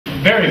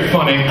Very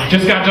funny.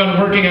 Just got done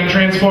working on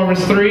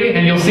Transformers 3,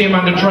 and you'll see him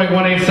on Detroit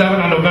 187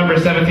 on November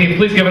 17th.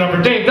 Please give it up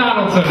for Dave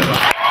Donaldson.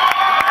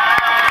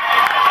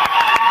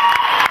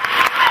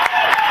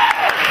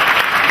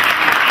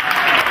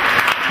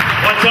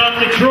 What's up,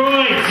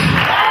 Detroit?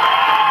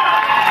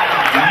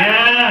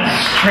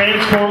 Yes,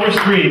 Transformers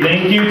 3.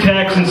 Thank you,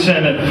 tax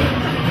incentive.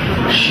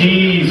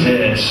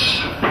 Jesus.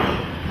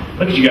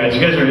 Look at you guys.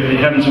 You guys are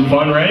having some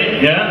fun,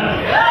 right?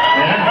 Yeah?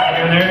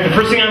 The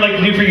first thing I'd like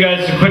to do for you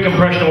guys is a quick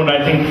impression of what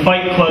I think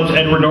Fight Club's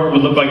Edward Norton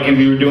would look like if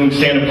you were doing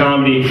stand-up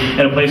comedy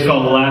at a place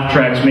called the Laugh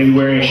Tracks, maybe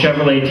wearing a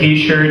Chevrolet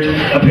t-shirt,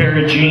 a pair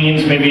of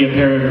jeans, maybe a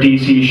pair of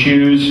DC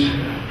shoes.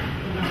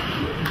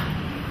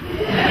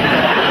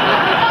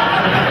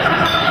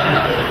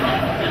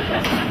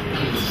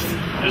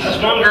 There's this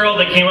one girl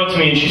that came up to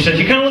me and she said,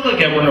 "You kind of look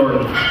like Edward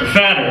Norton, but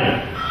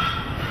fatter."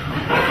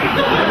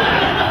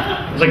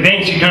 I was like,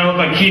 "Thanks, you kind of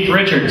look like Keith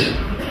Richards."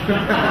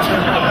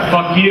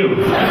 Fuck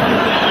you.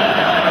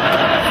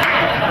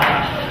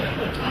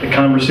 The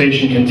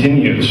conversation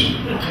continues.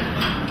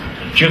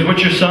 She goes,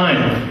 "What's your sign?"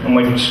 I'm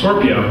like,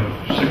 "Scorpio."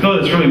 She's like, "Oh,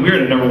 that's really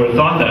weird. I never would have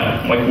thought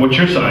that." I'm like, "What's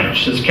your sign?"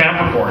 She says,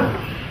 "Capricorn."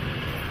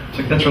 It's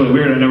like, "That's really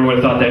weird. I never would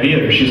have thought that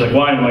either." She's like,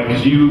 "Why?" I'm like,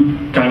 "Because you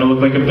kind of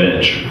look like a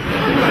bitch."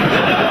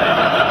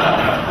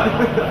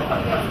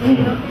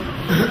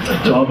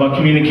 It's all about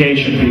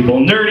communication, people.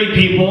 Nerdy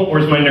people.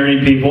 Where's my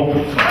nerdy people?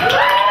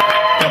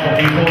 Couple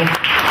people.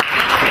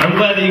 I'm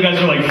glad that you guys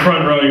are like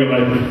front row. You're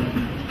like,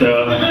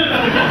 duh.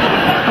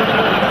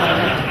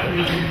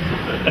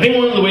 I think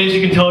one of the ways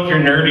you can tell if you're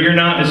nerdy or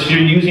not is if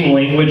you're using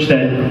language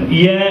that,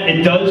 yeah,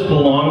 it does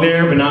belong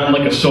there, but not in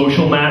like a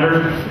social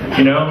matter,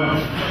 you know?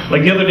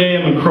 Like the other day,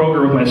 I'm in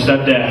Kroger with my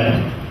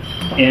stepdad,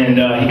 and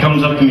he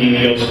comes up to me and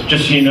he goes,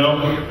 "Just so you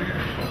know,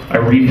 I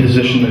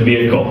repositioned the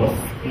vehicle."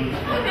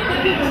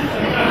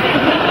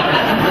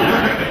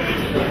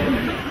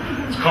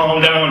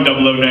 Calm down,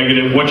 00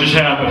 negative. What just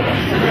happened?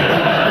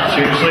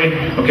 Seriously?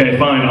 Okay,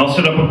 fine. I'll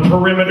set up a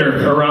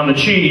perimeter around the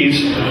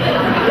cheese.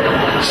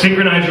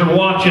 Synchronize your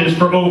watches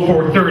for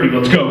 0430.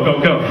 Let's go, go,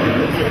 go.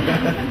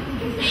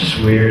 It's just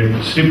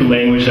weird. Stupid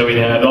language that we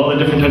have. All the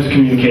different types of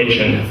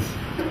communication.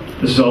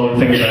 This is all the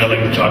things that I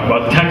like to talk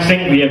about.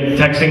 Texting. We have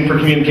texting for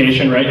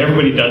communication, right?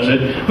 Everybody does it.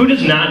 Who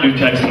does not do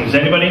texting? Does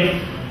anybody?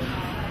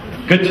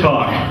 Good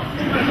talk.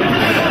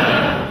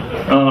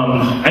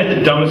 I had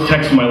the dumbest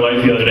text of my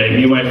life the other day.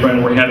 Me and my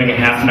friend were having a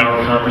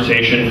half-an-hour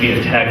conversation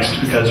via text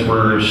because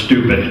we're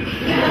stupid.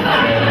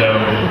 And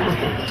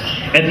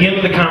at the end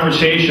of the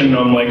conversation,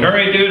 I'm like, "All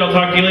right, dude, I'll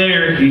talk to you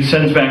later." He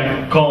sends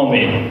back, "Call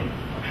me."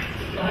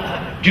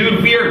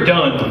 Dude, we are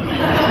done.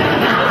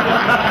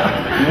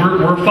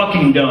 We're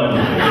fucking done.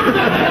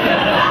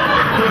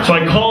 So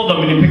I called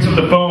him and he picks up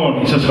the phone.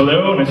 He says,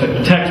 "Hello?" And I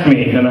said, "Text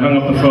me." And I hung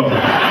up the phone.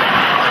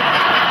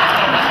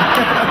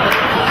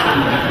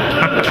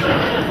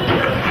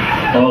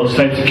 All those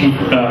types of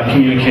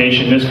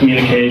communication,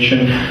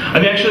 miscommunication.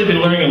 I've actually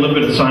been learning a little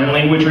bit of sign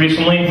language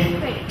recently.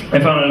 I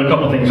found out a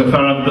couple things. I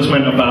found out this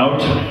meant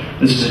about,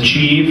 this is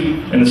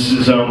achieve, and this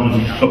is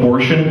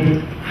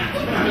abortion.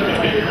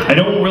 I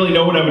don't really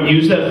know what I would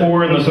use that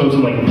for unless I was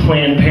in like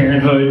Planned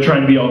Parenthood,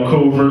 trying to be all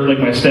covert like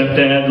my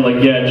stepdad.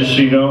 Like, "Yeah, just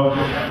so you know,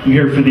 I'm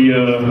here for the..."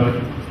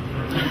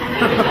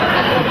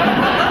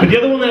 But the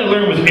other one that I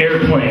learned was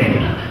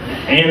airplane.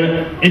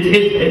 And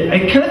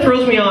it kind of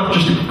throws me off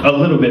just a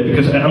little bit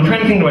because I'm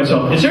trying to think to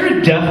myself, is there a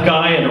deaf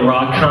guy at a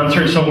rock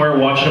concert somewhere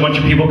watching a bunch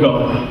of people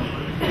go,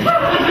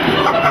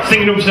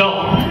 singing to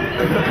himself?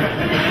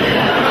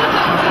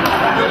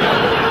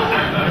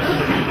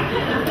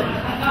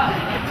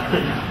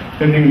 I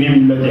didn't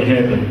even let that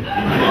happen.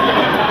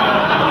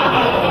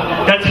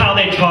 That's how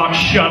they talk,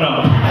 shut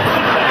up.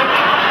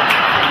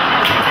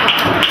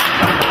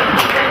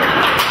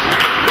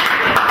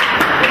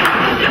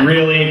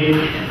 Really?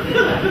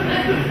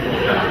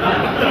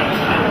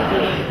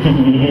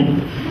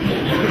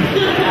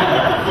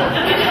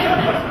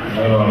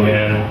 Oh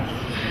man.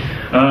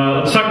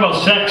 Let's talk about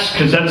sex,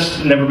 because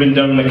that's never been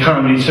done in the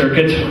comedy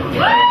circuit.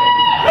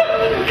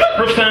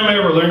 First time I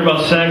ever learned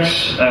about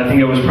sex, I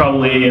think it was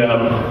probably,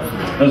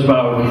 I was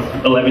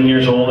about 11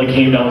 years old. I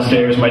came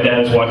downstairs, my dad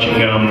was watching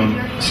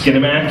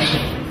Skinamax,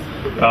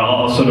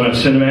 also known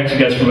as Cinemax. You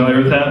guys familiar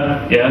with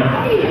that?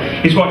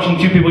 Yeah? He's watching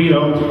two people, you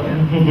know.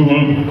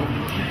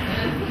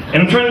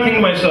 And I'm trying to think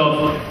to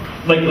myself,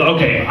 like,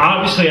 okay,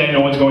 obviously I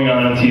know what's going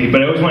on TV,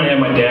 but I always want to have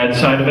my dad's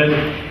side of it.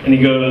 And he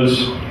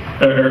goes,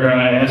 or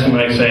I ask him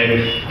and I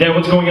say, "Dad,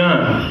 what's going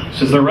on?" He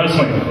says, "They're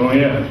wrestling." "Oh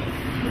yeah."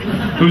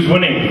 "Who's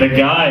winning?" "The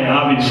guy,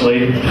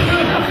 obviously."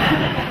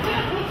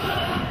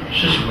 It's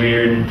just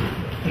weird.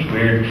 It's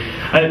weird.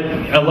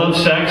 I love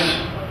sex,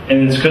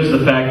 and it's because of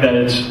the fact that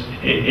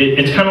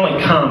it's kind of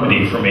like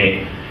comedy for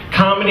me.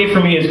 Comedy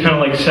for me is kind of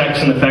like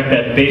sex in the fact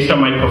that based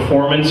on my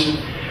performance,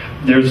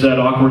 there's that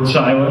awkward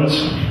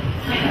silence.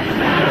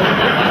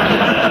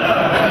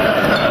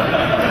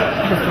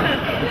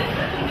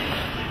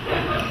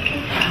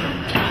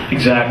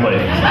 Exactly.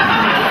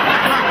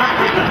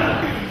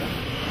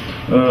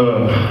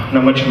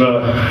 Not much of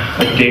a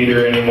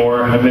dater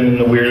anymore. I've been in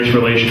the weirdest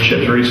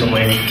relationships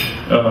recently.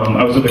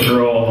 I was with a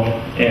girl,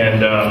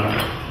 and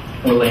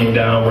we're laying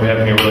down, we're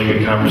having a really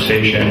good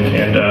conversation,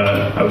 and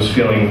I was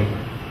feeling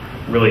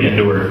really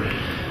into her.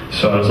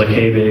 So I was like,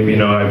 hey babe, you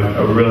know,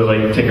 I would really like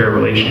to take our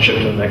relationship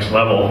to the next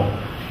level,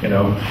 you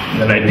know.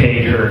 And then I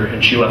paid her,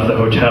 and she left the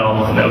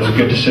hotel, and that was a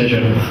good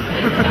decision.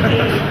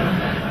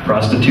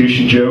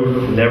 Prostitution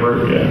joke,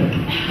 never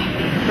again.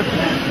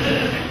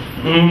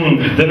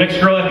 The next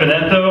girl after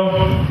that,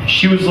 though,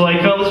 she was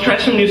like, oh, let's try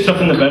some new stuff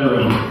in the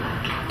bedroom.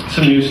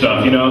 Some new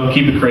stuff, you know,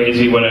 keep it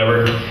crazy,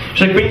 whatever.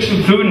 She's like, bring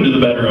some food into the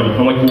bedroom.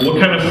 I'm like, well,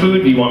 what kind of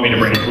food do you want me to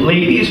bring?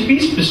 Ladies, be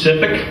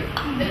specific.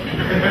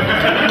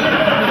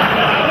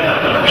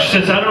 She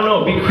says, I don't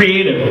know, be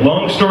creative.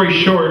 Long story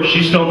short,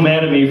 she's still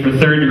mad at me for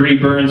third-degree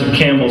burns of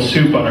Campbell's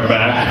soup on her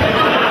back.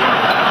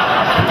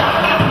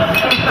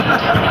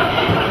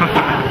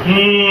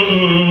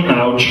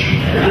 Ouch.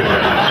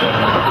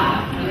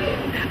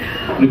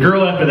 The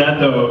girl after that,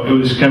 though, it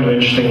was kind of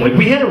interesting. Like,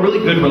 we had a really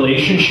good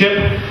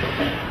relationship.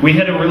 We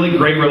had a really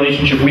great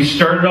relationship. We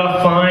started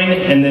off fine,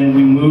 and then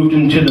we moved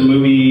into the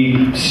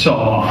movie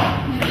Saw.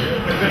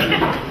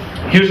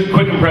 Here's a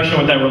quick impression of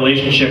what that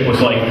relationship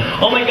was like.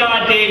 Oh my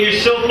God, Dave, you're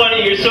so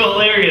funny, you're so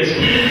hilarious.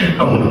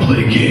 I want to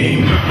play a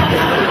game.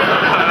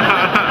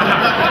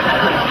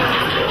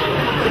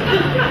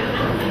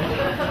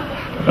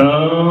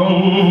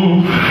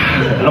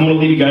 I'm going to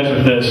leave you guys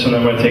with this, and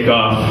I'm going to take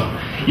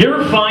off. You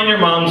ever find your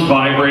mom's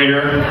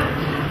vibrator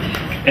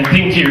and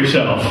think to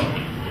yourself,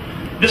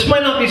 this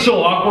might not be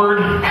so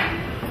awkward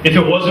if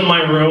it wasn't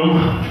my room?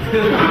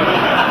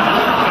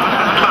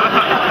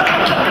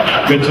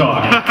 Good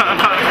talk.